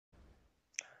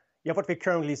Yeah, what we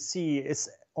currently see is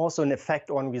also an effect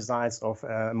on results of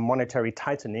monetary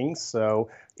tightening. So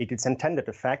it is intended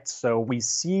effect. So we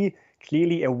see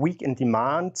clearly a weak in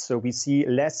demand. So we see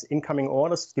less incoming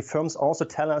orders. The firms also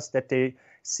tell us that they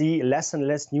see less and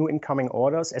less new incoming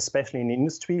orders, especially in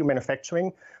industry,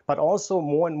 manufacturing, but also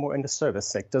more and more in the service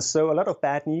sector. So a lot of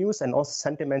bad news, and also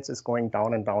sentiments is going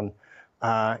down and down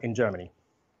in Germany.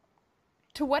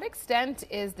 To what extent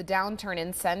is the downturn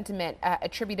in sentiment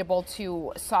attributable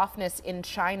to softness in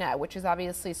China, which is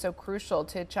obviously so crucial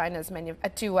to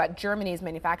Germany's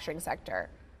manufacturing sector?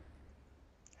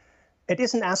 It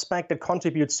is an aspect that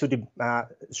contributes to the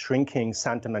shrinking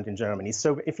sentiment in Germany.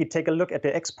 So if you take a look at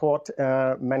the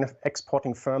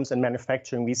exporting firms and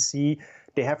manufacturing, we see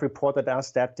they have reported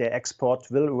us that their export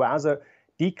will rather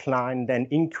decline than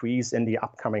increase in the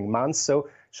upcoming months. So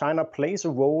China plays a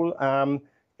role,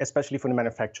 especially for the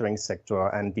manufacturing sector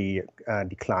and the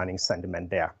declining sentiment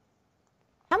there.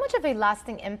 How much of a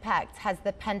lasting impact has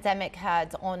the pandemic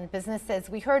had on businesses?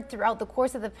 We heard throughout the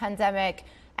course of the pandemic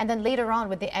and then later on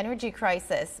with the energy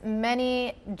crisis,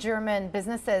 many German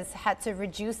businesses had to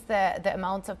reduce the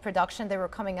amount of production they were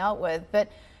coming out with. But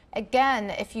again,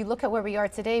 if you look at where we are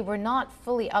today, we're not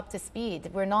fully up to speed.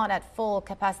 We're not at full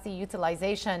capacity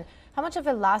utilization. How much of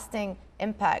a lasting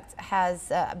impact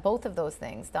has both of those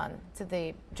things done to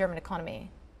the German economy?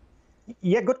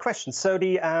 Yeah, good question. So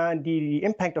the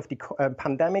impact of the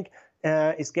pandemic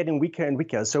is getting weaker and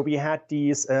weaker. So we had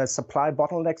these supply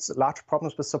bottlenecks, large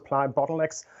problems with supply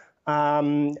bottlenecks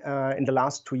in the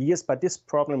last 2 years, but this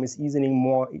problem is easing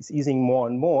more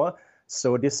and more.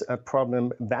 So this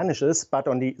problem vanishes, but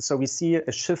so we see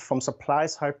a shift from supply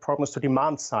side problems to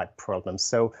demand side problems.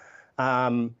 So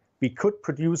we could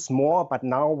produce more, but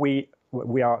now we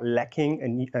are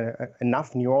lacking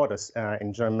enough new orders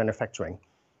in German manufacturing.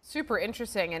 Super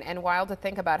interesting and wild to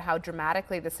think about how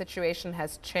dramatically the situation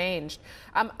has changed.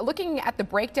 Looking at the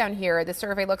breakdown here, the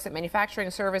survey looks at manufacturing,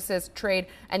 services, trade,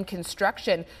 and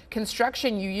construction.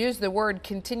 Construction, you use the word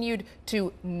continued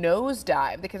to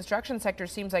nosedive. The construction sector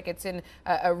seems like it's in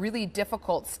a really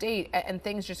difficult state and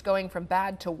things just going from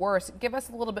bad to worse. Give us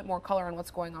a little bit more color on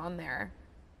what's going on there.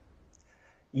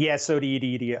 Yeah, so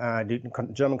the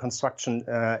German construction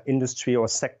industry or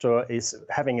sector is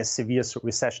having a severe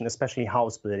recession, especially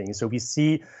house building. So we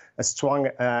see a strong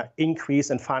increase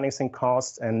in financing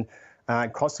costs and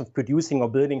cost of producing or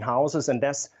building houses, and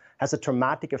this has a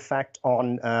dramatic effect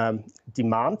on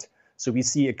demand. So we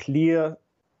see a clear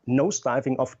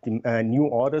nosediving of new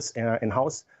orders in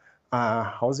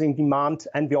housing demand,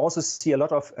 and we also see a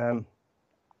lot of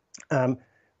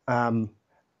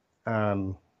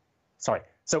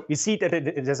So we see that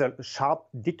there's a sharp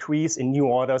decrease in new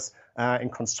orders in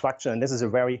construction, and this is a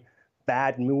very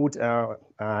bad mood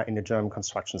in the German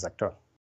construction sector.